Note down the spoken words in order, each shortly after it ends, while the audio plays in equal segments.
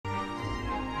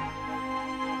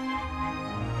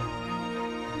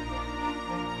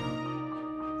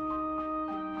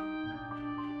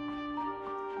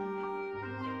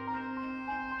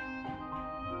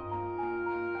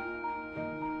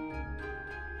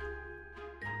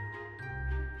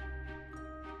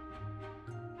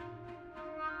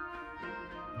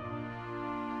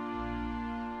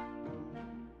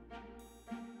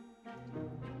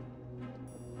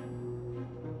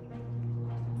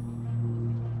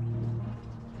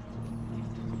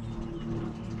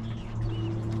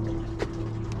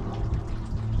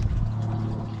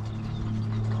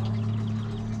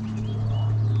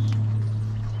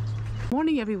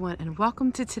morning everyone, and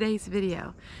welcome to today's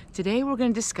video. Today we're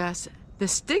going to discuss the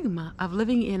stigma of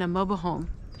living in a mobile home.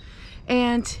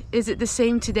 And is it the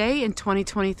same today in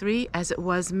 2023 as it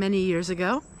was many years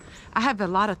ago? I have a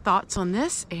lot of thoughts on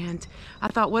this, and I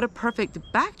thought what a perfect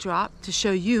backdrop to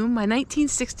show you my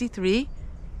 1963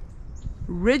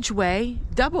 Ridgeway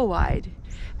double wide.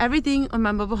 Everything on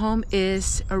my mobile home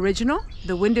is original.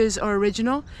 The windows are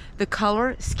original. The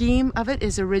color scheme of it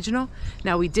is original.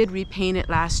 Now, we did repaint it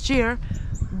last year,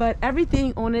 but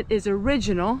everything on it is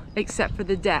original except for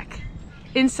the deck.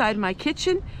 Inside my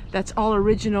kitchen, that's all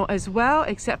original as well,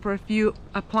 except for a few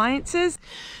appliances.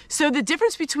 So the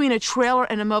difference between a trailer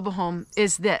and a mobile home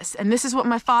is this, and this is what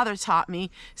my father taught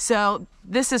me, so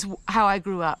this is how I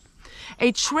grew up.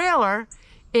 A trailer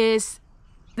is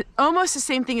almost the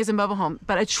same thing as a mobile home,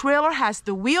 but a trailer has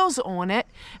the wheels on it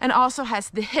and also has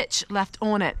the hitch left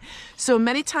on it. So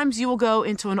many times you will go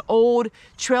into an old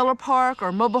trailer park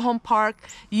or mobile home park,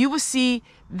 you will see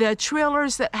the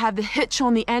trailers that have the hitch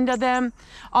on the end of them.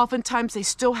 Oftentimes they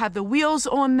still have the wheels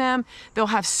on them. They'll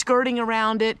have skirting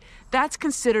around it. That's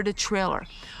considered a trailer.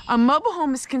 A mobile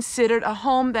home is considered a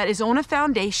home that is on a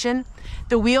foundation.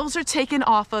 The wheels are taken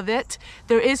off of it.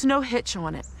 There is no hitch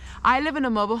on it. I live in a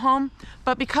mobile home,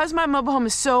 but because my mobile home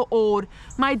is so old,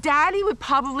 my daddy would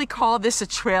probably call this a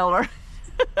trailer.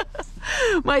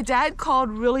 My dad called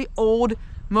really old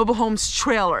mobile homes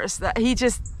trailers.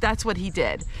 That's what he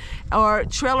did. Or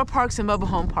trailer parks and mobile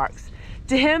home parks.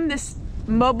 To him, this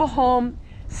mobile home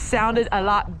sounded a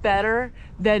lot better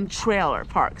than trailer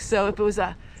parks. So if it was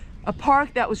a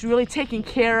park that was really taken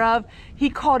care of, he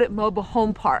called it mobile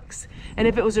home parks. And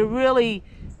if it was a really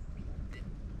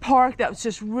park that was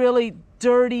just really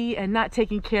dirty and not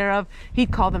taken care of, he'd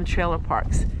call them trailer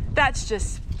parks. That's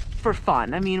just for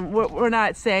fun. I mean, we're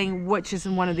not saying which is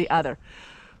one or the other.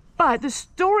 But the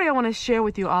story I want to share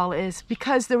with you all is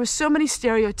because there were so many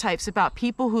stereotypes about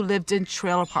people who lived in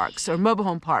trailer parks or mobile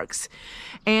home parks.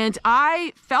 And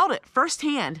I felt it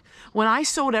firsthand when I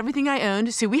sold everything I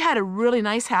owned. See, we had a really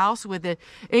nice house with an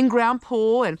in-ground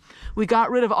pool, and we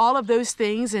got rid of all of those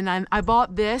things. And I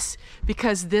bought this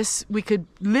because we could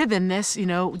live in this,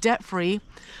 debt-free.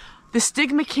 The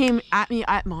stigma came at me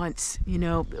at once,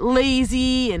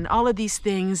 lazy and all of these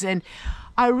things. And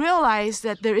I realized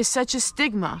that there is such a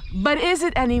stigma, but is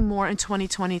it anymore in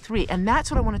 2023? And that's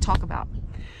what I want to talk about.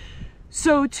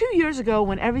 So 2 years ago,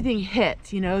 when everything hit,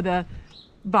 the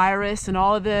virus and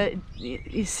all of the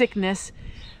sickness,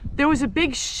 there was a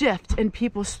big shift in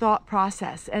people's thought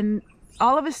process. And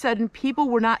all of a sudden, people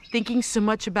were not thinking so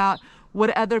much about what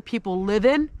other people live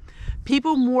in.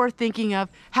 People more thinking of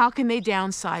how can they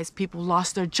downsize. People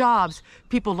lost their jobs.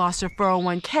 People lost their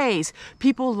 401ks.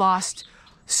 People lost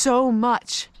so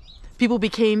much. People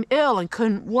became ill and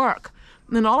couldn't work.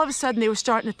 And then all of a sudden they were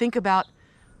starting to think about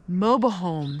mobile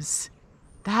homes.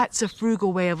 That's a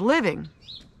frugal way of living.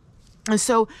 And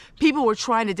so people were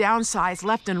trying to downsize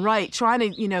left and right, trying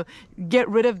to, get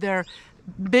rid of their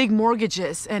big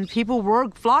mortgages, and people were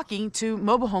flocking to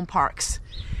mobile home parks.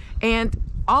 And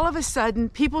all of a sudden,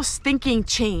 people's thinking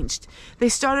changed. They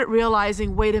started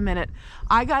realizing, wait a minute,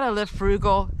 I gotta live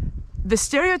frugal. The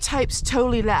stereotypes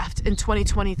totally left in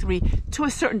 2023 to a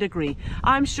certain degree.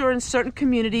 I'm sure in certain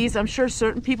communities, I'm sure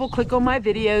certain people click on my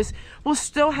videos will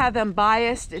still have them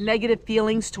biased and negative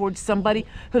feelings towards somebody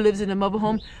who lives in a mobile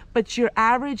home. But your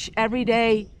average,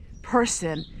 everyday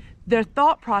person, their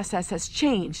thought process has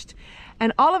changed.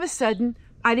 And all of a sudden,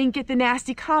 I didn't get the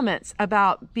nasty comments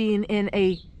about being in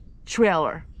a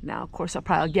trailer. Now, of course, I'll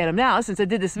probably get them now since I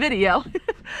did this video.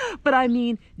 But I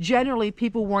mean, generally,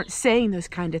 people weren't saying those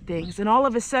kind of things. And all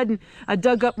of a sudden, I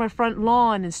dug up my front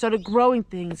lawn and started growing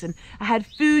things. And I had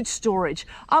food storage.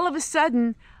 All of a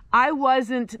sudden, I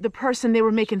wasn't the person they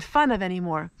were making fun of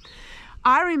anymore.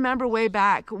 I remember way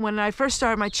back when I first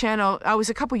started my channel, I was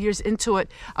a couple years into it,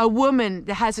 a woman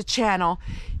that has a channel,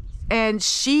 and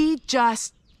she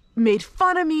just made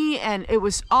fun of me, and it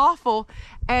was awful.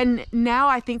 And now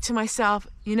I think to myself,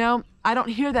 I don't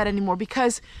hear that anymore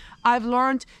because I've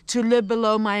learned to live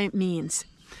below my means.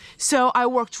 So I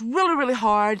worked really, really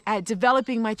hard at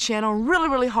developing my channel, really,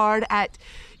 really hard at,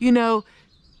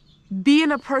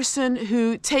 being a person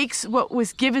who takes what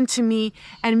was given to me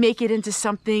and make it into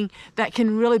something that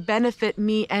can really benefit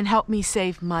me and help me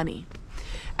save money.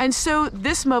 And so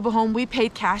this mobile home we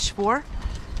paid cash for,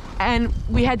 and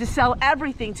we had to sell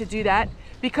everything to do that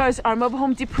because our mobile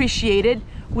home depreciated.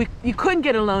 You couldn't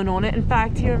get a loan on it. In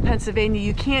fact, here in Pennsylvania,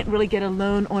 you can't really get a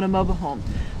loan on a mobile home.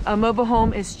 A mobile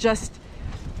home is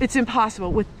it's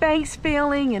impossible. With banks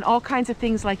failing and all kinds of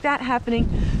things like that happening,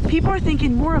 people are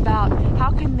thinking more about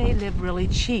how can they live really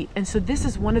cheap. And so this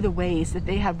is one of the ways that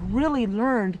they have really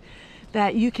learned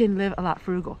that you can live a lot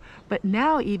frugal. But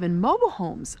now even mobile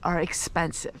homes are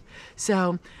expensive.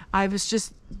 So I was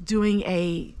just doing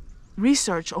a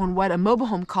research on what a mobile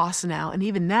home costs now, and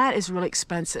even that is really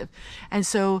expensive. And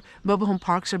so mobile home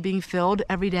parks are being filled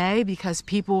every day because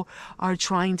people are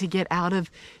trying to get out of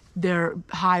their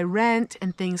high rent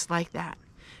and things like that.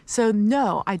 So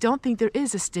no, I don't think there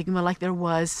is a stigma like there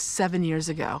was 7 years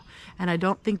ago. And I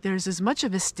don't think there's as much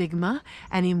of a stigma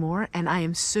anymore. And I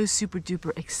am so super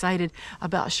duper excited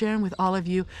about sharing with all of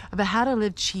you about how to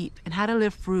live cheap and how to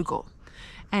live frugal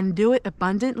and do it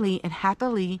abundantly and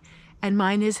happily. And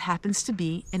mine happens to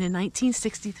be in a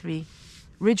 1963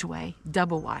 Ridgeway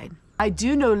double wide. I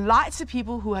do know lots of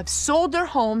people who have sold their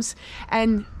homes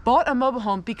and bought a mobile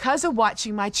home because of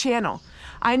watching my channel.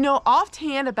 I know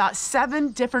offhand about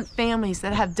 7 different families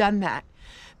that have done that.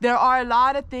 There are a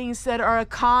lot of things that are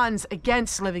cons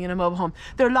against living in a mobile home.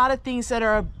 There are a lot of things that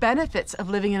are benefits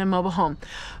of living in a mobile home.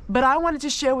 But I wanted to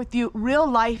share with you real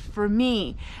life for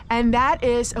me. And that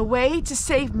is a way to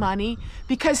save money,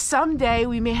 because someday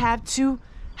we may have to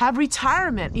have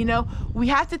retirement. You know, we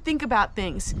have to think about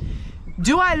things.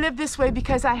 Do I live this way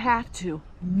because I have to?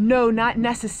 No, not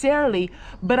necessarily,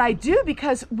 but I do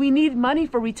because we need money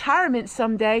for retirement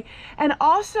someday. And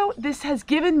also, this has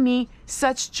given me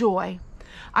such joy.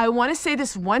 I want to say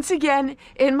this once again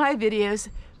in my videos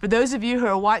for those of you who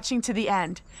are watching to the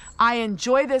end. I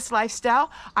enjoy this lifestyle.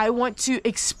 I want to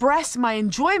express my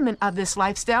enjoyment of this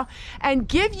lifestyle and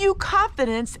give you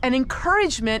confidence and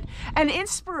encouragement and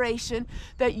inspiration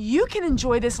that you can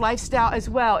enjoy this lifestyle as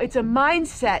well. It's a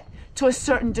mindset to a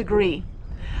certain degree.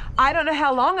 I don't know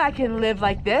how long I can live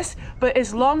like this, but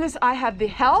as long as I have the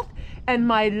health and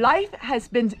my life has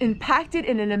been impacted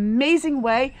in an amazing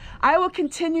way, I will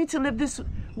continue to live this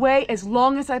way as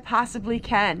long as I possibly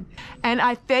can. And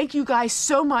I thank you guys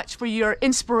so much for your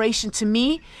inspiration to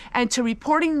me and to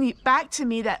reporting back to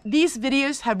me that these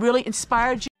videos have really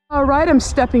inspired you. All right, I'm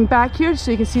stepping back here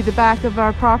so you can see the back of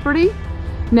our property.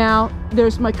 Now,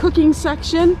 there's my cooking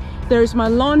section. There's my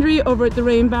laundry over at the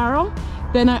rain barrel.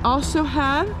 Then I also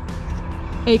have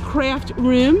a craft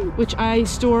room, which I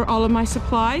store all of my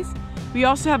supplies. We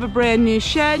also have a brand new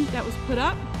shed that was put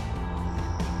up.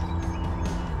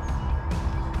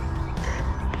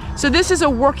 So this is a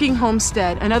working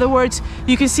homestead. In other words,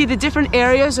 you can see the different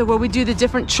areas of where we do the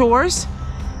different chores.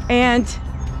 And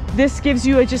this gives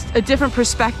you just a different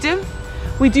perspective.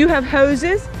 We do have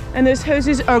hoses, and those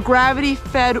hoses are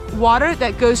gravity-fed water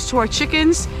that goes to our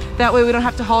chickens. That way we don't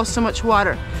have to haul so much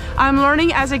water. I'm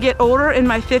learning as I get older in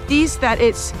my 50s that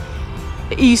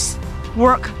you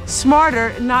work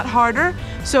smarter, not harder.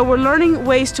 So we're learning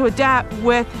ways to adapt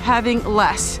with having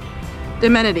less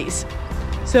amenities.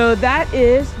 So that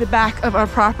is the back of our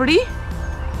property.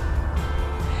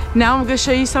 Now I'm going to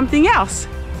show you something else.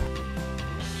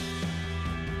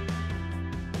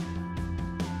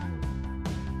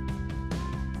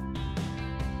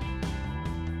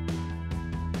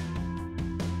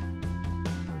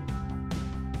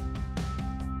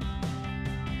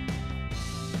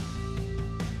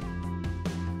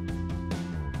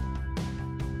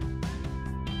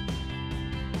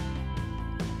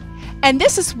 And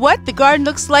this is what the garden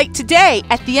looks like today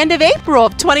at the end of April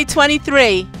of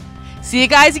 2023. See you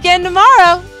guys again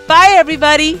tomorrow. Bye,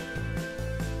 everybody.